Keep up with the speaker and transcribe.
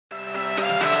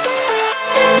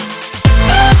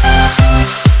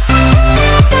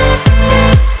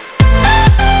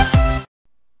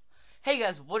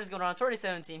guys, what is going on?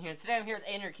 2017 here, and today I'm here with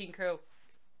Kingcr0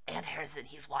 and Harrison,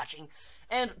 he's watching.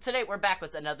 And today we're back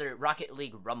with another Rocket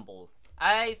League Rumble.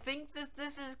 I think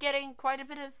this is getting quite a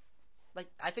bit of,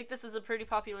 I think this is a pretty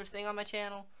popular thing on my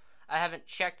channel. I haven't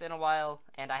checked in a while,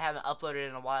 and I haven't uploaded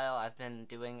in a while. I've been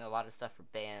doing a lot of stuff for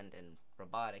band and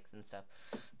robotics and stuff.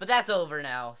 But that's over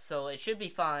now, so it should be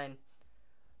fine.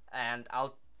 And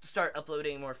I'll start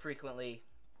uploading more frequently.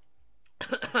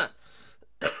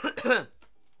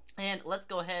 And let's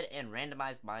go ahead and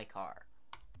randomize my car.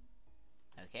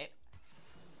 Okay.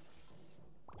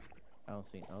 I don't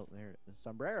see. Oh, there. The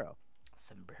sombrero.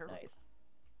 Sombrero. Nice.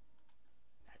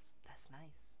 That's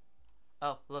nice.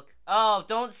 Oh, look. Oh,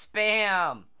 don't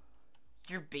spam.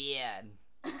 You're bad.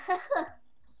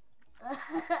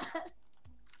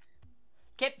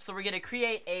 Okay, so we're gonna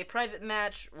create a private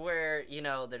match where, you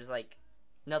know, there's like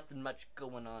nothing much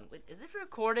going on. Wait, is it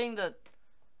recording the?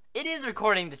 It is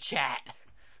recording the chat.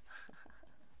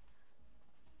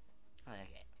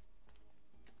 Okay.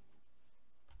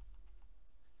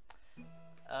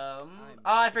 Oh,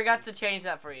 I forgot to change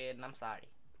that for you, and I'm sorry.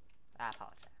 I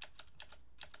apologize.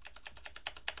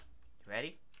 You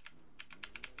ready?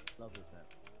 Love this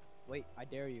map. Wait, I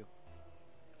dare you.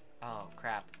 Oh,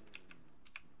 crap.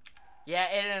 Yeah,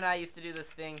 Aiden and I used to do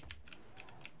this thing.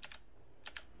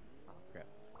 Oh, crap.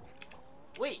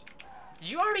 Wait, did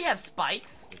you already have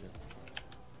spikes?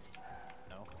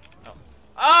 No. Oh.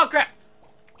 Oh, crap!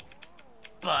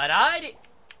 But I did.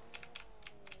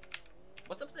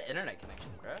 What's up with the internet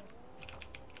connection, bro?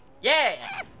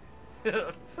 Yeah!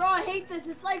 Bro, I hate this.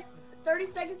 It's like 30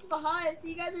 seconds behind, so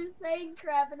you guys are saying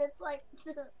crap, and it's like...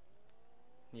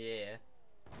 Yeah.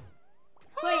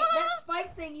 Wait, that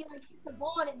spike thing, you like hit the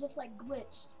ball and it just like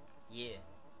glitched. Yeah.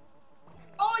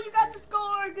 Oh, you got the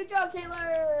score! Good job,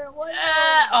 Taylor! What?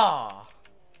 Oh!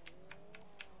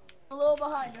 A little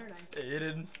behind, aren't I?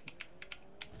 Aiden.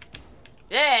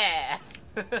 Yeah!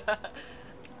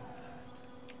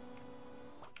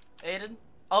 Aiden?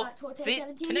 Oh, see?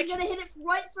 17. Connection. He's gonna hit it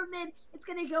right from mid. It's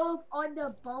gonna go on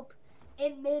the bump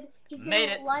in mid. He's Made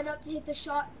gonna it. line up to hit the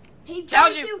shot. He's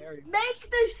Challenge going you. to make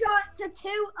the shot to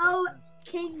 2-0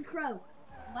 Kingcr0.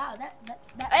 Wow, that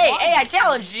Hey, I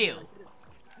challenged you!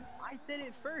 I said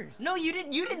it first. No, you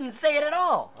didn't. You didn't say it at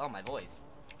all. Oh, my voice.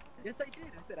 Yes, I did.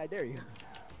 I said I dare you.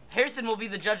 Harrison will be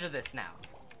the judge of this now.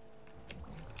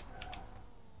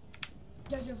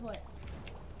 Judge of what?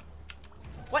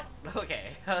 What?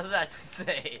 Okay, I was about to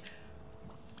say.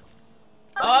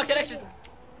 Oh, connection.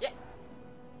 Yeah.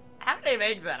 How did I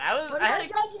make that? What I about had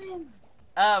judging?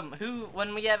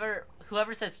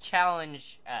 whoever says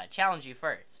challenge you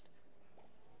first.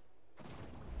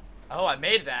 Oh, I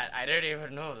made that. I didn't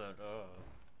even know that. Oh.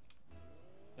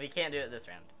 We can't do it this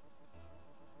round.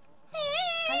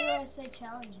 How do I say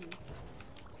challenge you?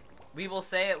 We will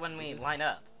say it when we line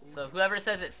up. So whoever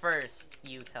says it first,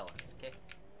 you tell us, okay?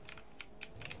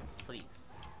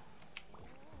 Please.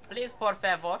 Please, por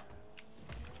favor.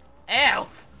 Ew! Ha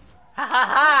ha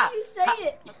ha! How do you say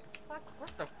it?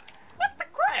 What the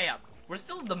crap? We're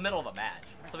still in the middle of a match,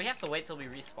 so we have to wait till we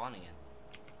respawn again.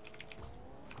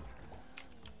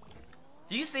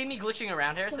 Do you see me glitching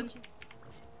around, Harrison?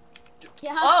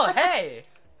 Yeah. Oh, hey!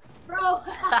 Bro,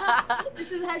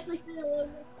 this is actually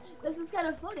kind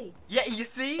of funny. Yeah, you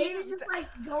see? He's just like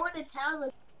going to town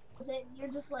with it, and you're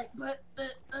just like,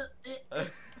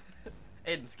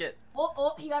 Aiden, skip.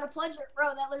 Oh, he got a plunger,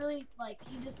 bro. That literally, like,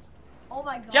 he just, oh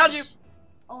my god. Challenge you!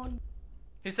 Oh.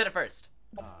 Who said it first?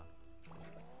 Alright.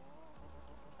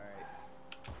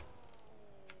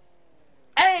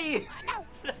 Hey!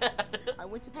 I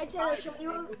went to Hey Taylor, can we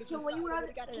run?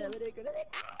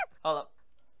 Hold up.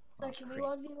 Can we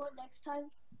 1v1 next time?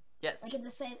 Yes. Like in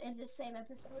this same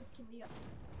episode? Can we?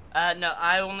 No,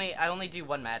 I only do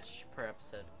one match per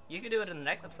episode. You can do it in the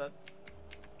next episode.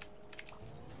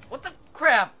 What the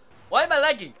crap? Why am I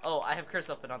lagging? Oh, I have curse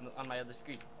open on my other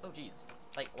screen. Oh jeez.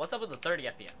 Like, what's up with the 30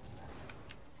 FPS?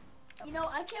 You know,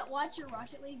 I can't watch your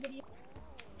Rocket League video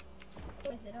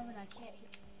with it over and I can't hear.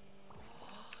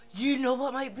 You know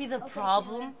what might be the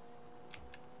problem?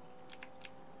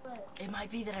 But It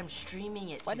might be that I'm streaming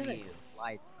it Why to did you. it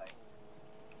slide sideways?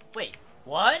 Wait,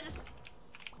 what?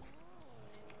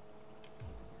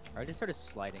 I just started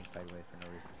sliding sideways for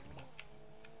no reason.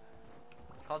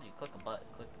 It's called you click a button.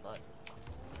 Click the button.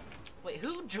 Wait,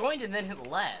 who joined and then hit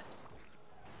left?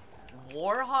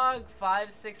 Warhog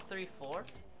 5634?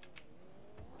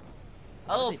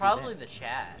 Oh, they do probably that? the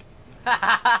chat.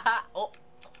 Oh.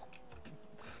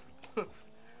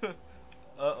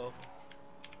 Uh-oh.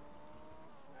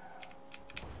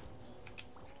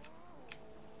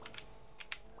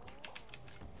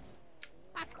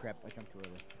 Crap, I jumped too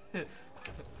early.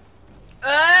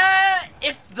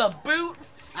 The boot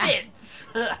fits.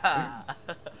 Wear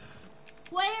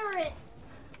it.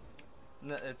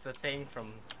 No, it's a thing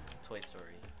from Toy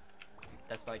Story.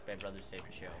 That's like my brother's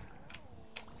favorite show,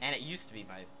 and it used to be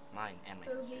mine and my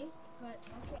sister's. But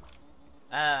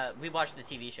okay. We watched the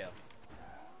TV show,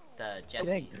 the Jesse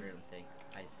Thank you. room thing.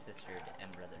 My sister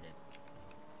and brother did.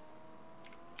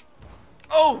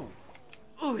 Oh!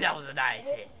 Ooh, that was a nice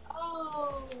hit.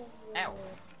 Oh. Ow.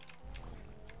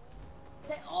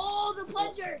 Oh, the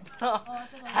plunger. Oh, I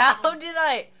thought I How did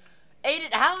I?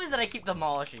 Aiden, how is it I keep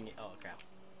demolishing it? Oh crap.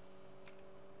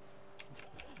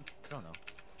 I don't know.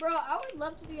 Bro, I would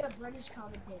love to be a British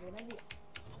commentator. That'd be.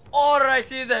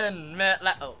 Alrighty then, man.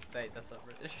 Oh, wait, that's not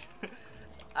British.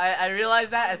 I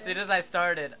realized that as soon as I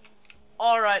started.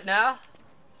 Alright now.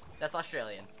 That's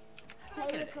Australian.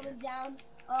 Taylor coming down.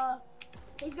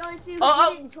 He's going to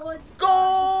Oh, get towards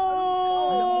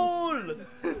goal!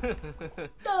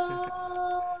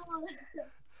 goal.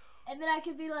 And then I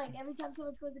could be like, every time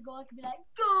someone scores a goal, I could be like,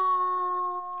 goal.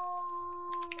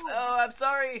 Oh, I'm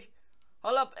sorry.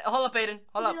 Hold up, Aiden.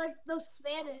 Hold I up. could be like those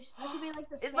Spanish. I could be like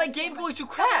the Is Spanish. my game going to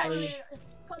crash?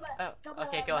 Oh,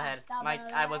 okay, go ahead.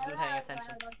 I wasn't paying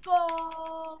attention.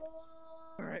 Goal.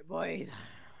 Alright, boys.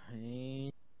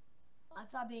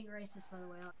 That's not being racist, by the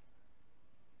way.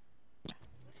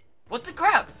 What the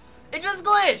crap? It just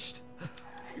glitched.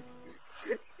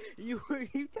 You Taylor.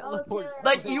 teleported.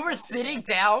 Like you were sitting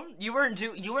down, you weren't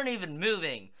even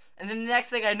moving, and then the next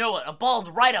thing I know, a ball's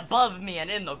right above me and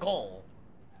in the goal.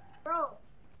 Bro,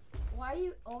 why are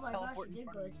you? Oh my gosh, Teleport you in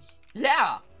did front of me. glitch.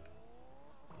 Yeah.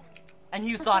 And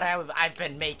you thought I've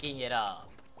been making it up.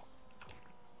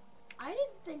 I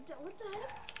didn't think that. What the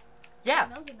heck? Yeah.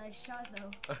 That was a nice shot,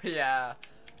 though. Yeah.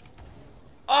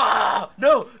 Ah!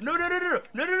 No! No! No! No! No!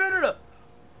 No! No! No! No! No!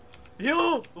 You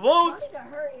I won't. need to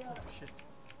hurry up.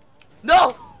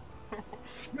 No!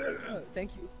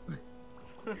 Thank you.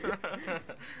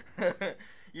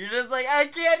 You're just like, I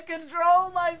can't control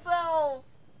myself.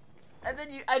 And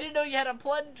then I didn't know you had a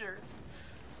plunger.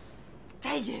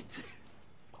 Dang it.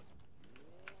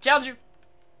 Challenge you.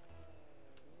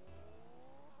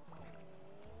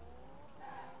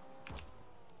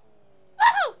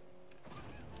 Woohoo!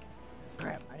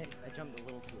 Crap, I jumped a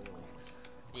little too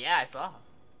early. Yeah, I saw.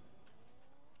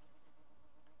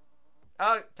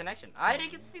 Oh, connection. I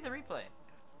didn't get to see the replay.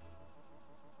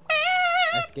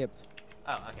 I skipped.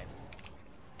 Oh, okay.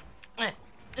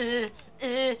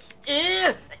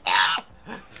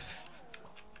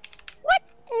 What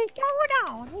is going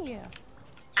on here?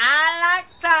 I like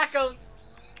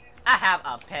tacos. I have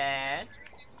a pen.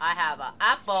 I have an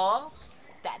apple.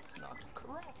 That's not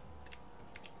correct.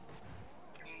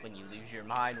 When you lose your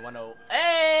mind,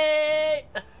 108.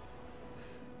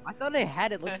 I thought I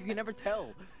had it. Like you can never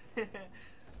tell.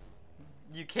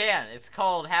 You can. It's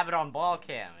called Have It on Ball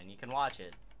Cam, and you can watch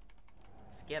it.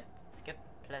 Skip,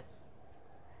 plus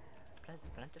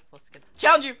plentiful skip.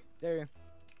 Challenge you. There.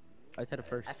 I said it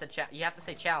first. I said you have to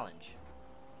say challenge.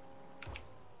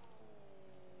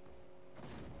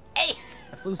 Hey!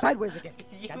 I flew sideways again.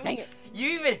 God dang it. You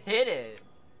even hit it.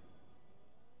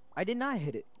 I did not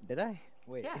hit it. Did I?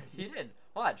 Wait. Yeah, you did.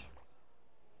 Watch.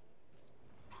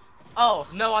 Oh,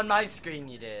 no, on my screen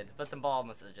you did, but the ball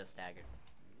must have just staggered.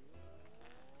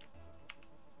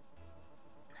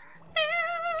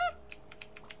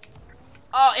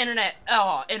 Oh, internet.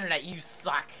 Oh, internet, you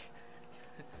suck.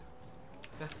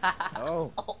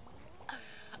 Oh.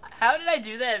 How did I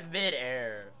do that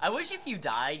mid-air? I wish if you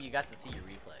died, you got to see your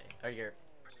replay. Or your...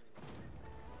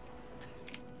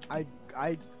 I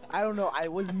don't know. I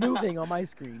was moving on my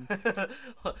screen.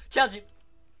 Challenge you.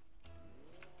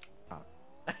 Oh.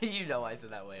 You know I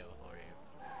said that way before you.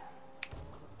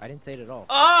 I didn't say it at all.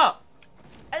 Oh!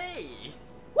 Hey!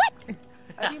 What?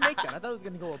 I didn't make that. I thought it was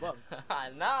gonna go above.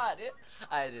 Nah, dude.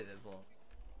 I did as well.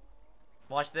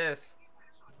 Watch this.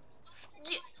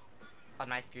 Yeah. On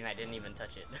my screen, I didn't even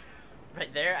touch it.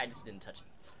 Right there, I just didn't touch it.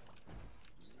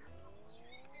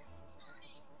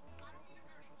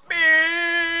 Beep!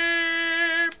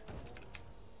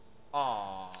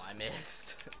 Oh, I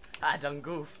missed. I done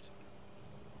goofed.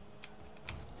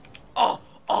 Oh,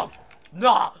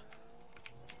 no!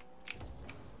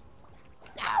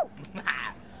 No.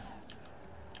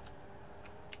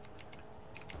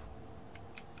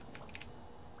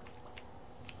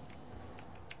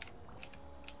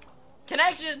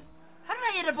 Connection! How did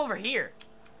I end up over here?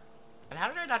 And how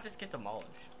did I not just get demolished?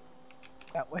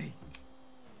 That way.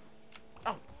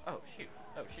 Oh shoot.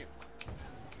 Oh shoot.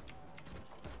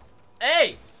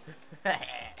 Hey!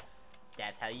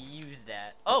 That's how you use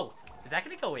that. Oh, is that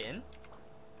gonna go in?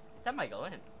 That might go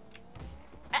in.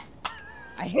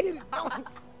 I hit it.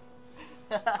 No.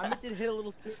 I meant to hit a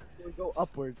little switch or go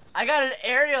upwards. I got an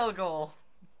aerial goal.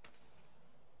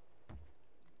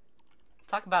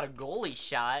 Talk about a goalie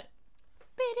shot.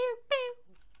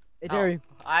 Hey, Derry.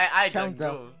 I done Challenge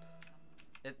though.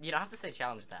 goal. You don't have to say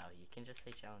challenge thou. You can just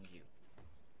say challenge you.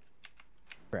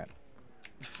 Crap.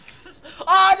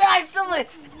 Oh no! I still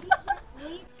missed.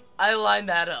 I lined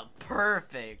that up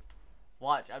perfect.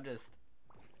 Watch,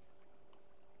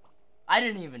 I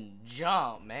didn't even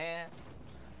jump, man.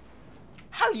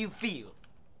 How you feel?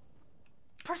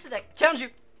 Person that challenge you.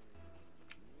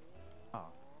 Oh.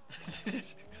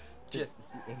 Just.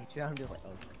 I'm just like, oh.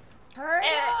 Hurry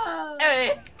up!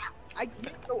 Hey, I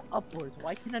can't go upwards.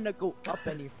 Why can't I not go up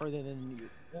any further than you?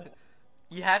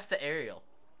 you have to aerial.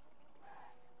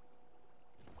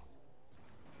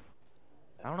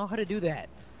 I don't know how to do that.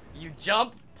 You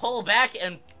jump, pull back,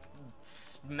 and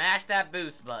smash that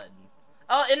boost button.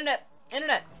 Oh, internet!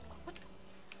 What the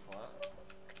fuck?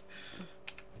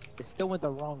 It still went the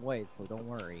wrong way, so don't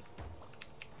worry.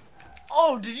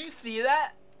 Oh, did you see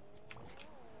that?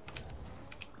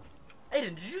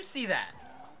 Aiden, did you see that?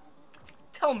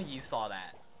 Tell me you saw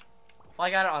that. Well,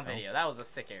 I got it on video. That was a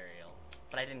sick aerial.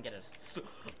 But I didn't get a...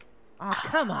 Oh,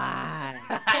 come on.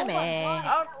 Oh Come my on.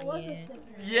 God, that was a sick one.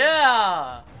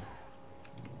 Yeah!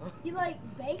 He like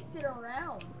baked it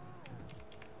around.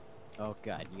 Oh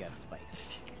god, you got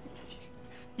spice.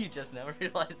 You just never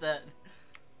realized that.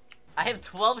 I have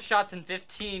 12 shots and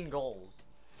 15 goals.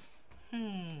 I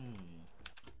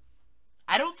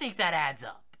don't think that adds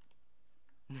up.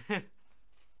 I'm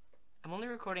only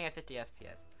recording at 50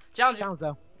 FPS. Challenge you. Sounds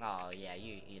though. Oh, yeah,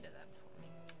 you did that before me.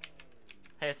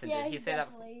 Harrison, Yeah, did he say that?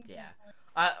 definitely- Yeah.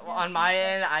 Well, on my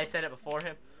end, I said it before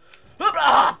him.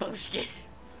 Ah, boomski.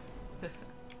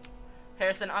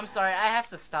 Harrison, I'm sorry, I have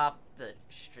to stop the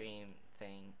stream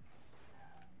thing.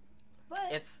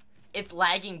 But It's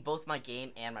lagging both my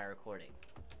game and my recording.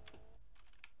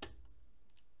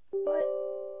 but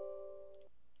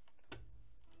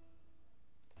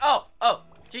Oh,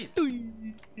 jeez.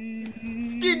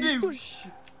 Skidoosh.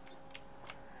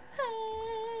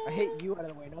 I hit you out of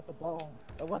the way, not the ball.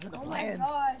 That wasn't the oh my plan.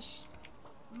 gosh,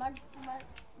 my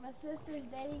sister's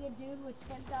dating a dude with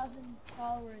 10,000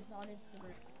 followers on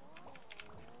Instagram.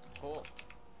 Cool.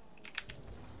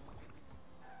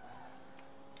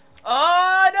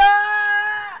 Oh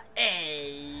no!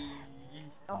 Hey,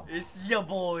 Oh. it's your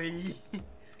boy.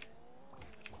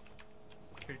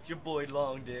 It's your boy,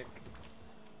 Long Dick.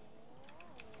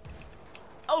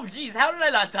 Oh jeez, how did I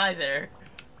not die there?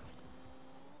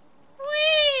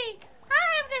 Wee!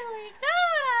 I'm doing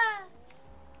donuts!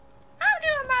 I'm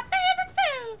doing my favorite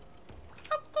food!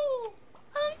 I'm cool!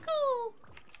 I'm cool!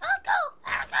 I'm cool!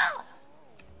 I'm cool!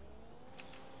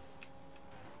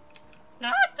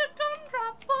 Not the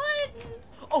gumdrop buttons!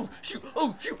 Oh shoot!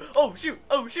 Oh shoot! Oh shoot!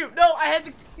 Oh shoot! No, I had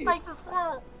to spike the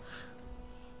squirrel.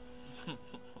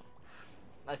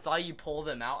 I saw you pull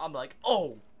them out. I'm like,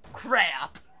 oh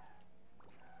crap!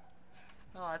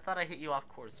 Oh, I thought I hit you off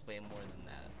course way more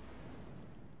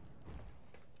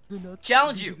than that.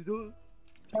 Challenge you!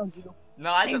 Challenge you.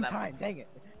 No, I Same said that. time, dang it.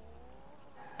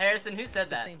 Harrison, who said At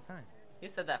the that? same time. Who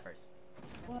said that first?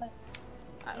 What? It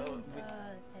was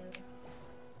Taylor.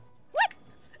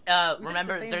 We said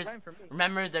Remember, the same time for me.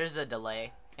 there's a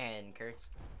delay in Curse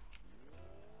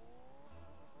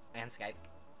and Skype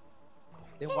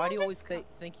Then why do you always think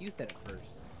you said it first?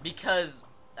 because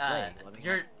Wait, let me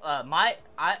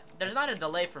there's not a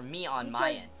delay for me on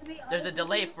my Because, end. to be There's a honest with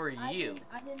delay you, for you.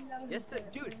 I didn't know. who Yes, said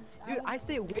it dude. first. Dude, I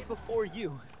say it way before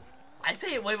you. I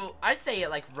say it I say it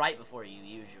like right before you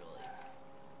usually.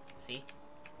 See?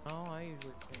 Oh, I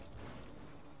usually say.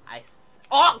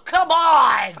 Oh come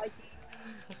on!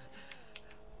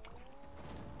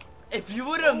 If you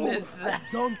would have missed that.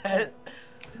 Dunked it.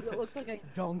 It looks like I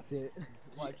dunked it.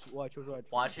 Watch. Watch It it.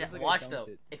 looks Watch like I though. dunked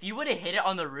it. If you would have hit it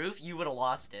on the roof, you would have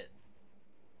lost it.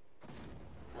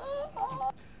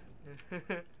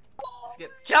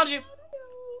 Skip. Challenge you.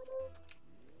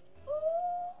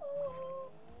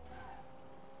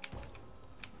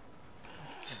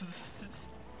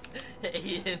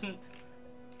 Aiden.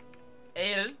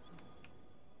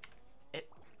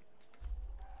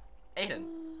 Aiden.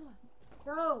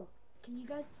 Bro, can you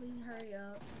guys please hurry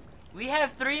up? We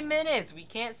have 3 minutes. We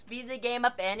can't speed the game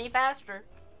up any faster.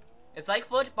 It's like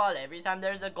football. Every time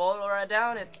there's a goal or a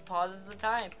down, it pauses the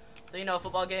time. So you know, a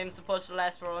football game is supposed to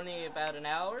last for only about an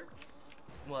hour.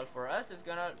 Well, for us,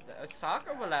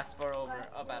 soccer will last for over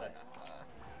about an hour.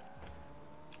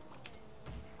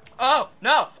 Oh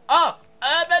no! Oh,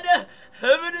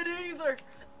 Ebenezer!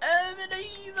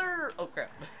 Ebenezer! Oh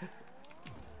crap!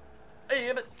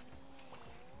 Hey, but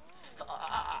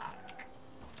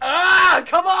ah,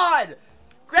 come on!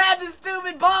 Grab the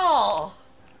stupid ball!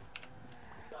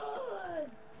 God,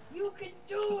 you can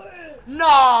do it!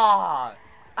 Nah!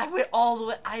 I went all the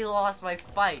way. I lost my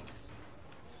spikes.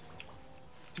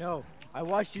 No, I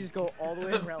watched you just go all the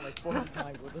way around like 40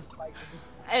 times with a spike.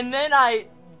 And then I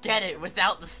get it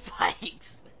without the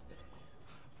spikes.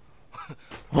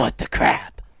 What the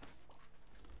crap?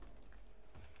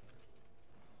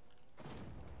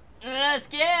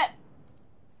 Skip!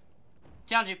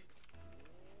 Challenge you.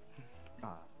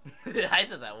 Ah. I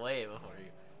said that way before you.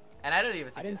 And I don't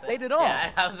even think I didn't you say said it at all.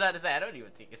 Yeah, I was about to say, I don't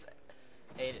even think you said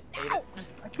it. Ate it. Ate Ow!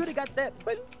 I could have got that,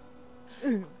 but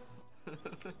it.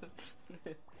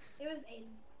 It was Aiden.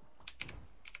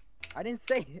 I didn't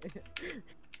say it.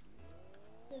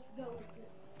 Let's go with it.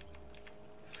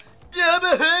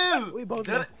 Yabahoo! We both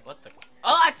Damn it. missed. What the?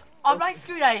 Oh, on my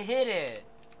screen I hit it.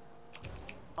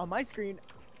 On my screen,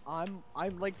 I'm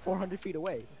like 400 feet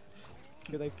away.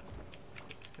 You're like,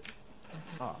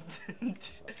 oh. You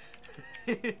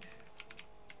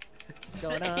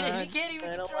can't even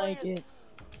I don't control like yours. it.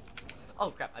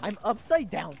 Oh crap! I'm upside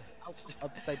down.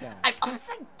 Upside down. I'm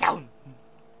upside down.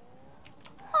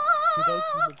 Without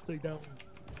you upside down.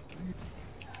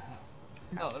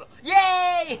 No.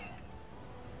 Yay!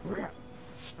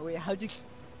 Wait, how'd you?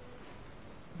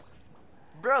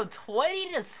 Bro,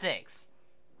 20-6.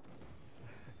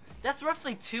 That's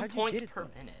roughly 2 How'd you points get it per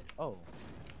then? minute. Oh,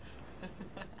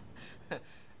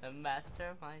 A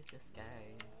master my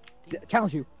disguise.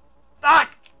 challenge you, Ah!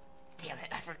 Damn it,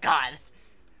 I forgot.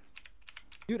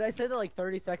 dude. I said that like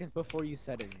 30 seconds before you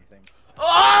said anything.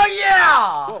 Oh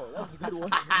yeah! Whoa, that was a good one.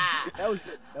 That was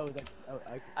good. That was.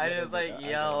 I that just was like good.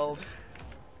 yelled.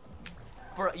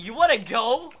 Bro, you wanna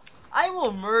go? I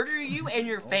will murder you and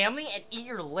your family and eat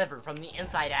your liver from the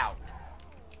inside out.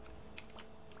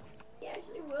 He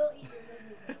actually will eat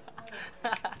your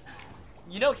liver.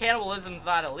 You know cannibalism's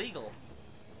not illegal.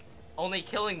 Only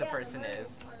killing the Yeah, person murder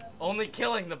is. part of it. Only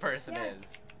killing the person Yeah.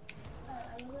 is. I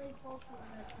literally told him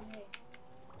that today.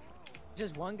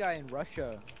 Just one guy in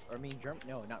Russia, or I mean,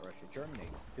 no, not Russia, Germany.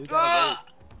 Who Ah!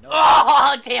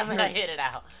 got Oh, damn it, I hit it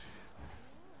out.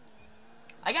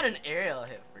 I got an aerial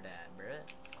hit for that, bruh.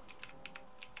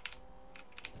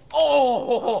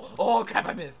 Oh, crap,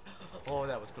 I missed. Oh,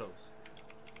 that was close.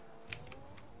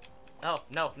 Oh,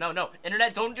 no.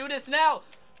 Internet, don't do this now.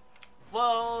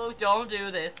 Whoa, don't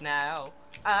do this now.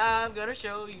 I'm gonna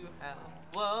show you how.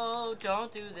 Whoa,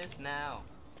 don't do this now.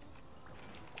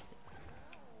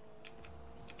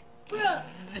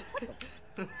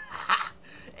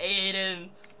 Aiden.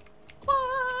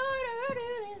 Whoa, don't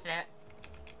do this now.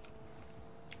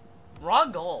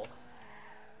 Wrong goal.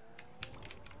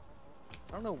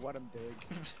 I don't know what I'm doing.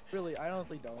 Really, I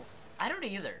honestly don't. I don't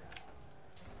either.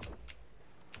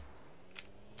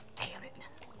 Damn it.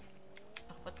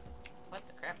 What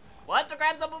the crap? What the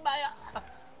crap's up with my...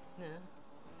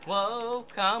 Whoa,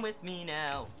 come with me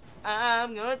now.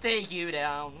 I'm gonna take you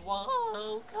down.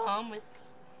 Whoa, come with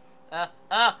me.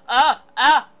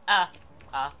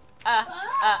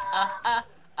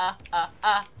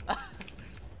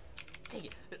 Take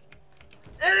it.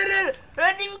 I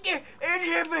don't even care.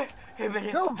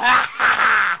 No.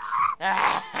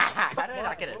 How did I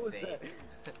not get a What was save? that?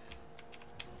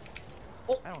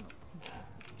 Oh. I don't know.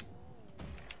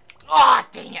 Oh,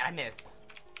 dang it, I missed.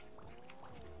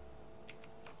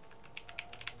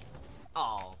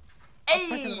 Oh. I was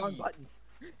pressing the wrong Hey! buttons.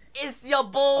 It's your I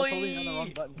was holding on the boy! wrong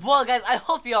button. Well, guys, I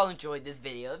hope you all enjoyed this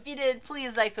video. If you did,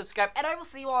 please like, subscribe, and I will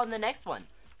see you all in the next one.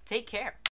 Take care.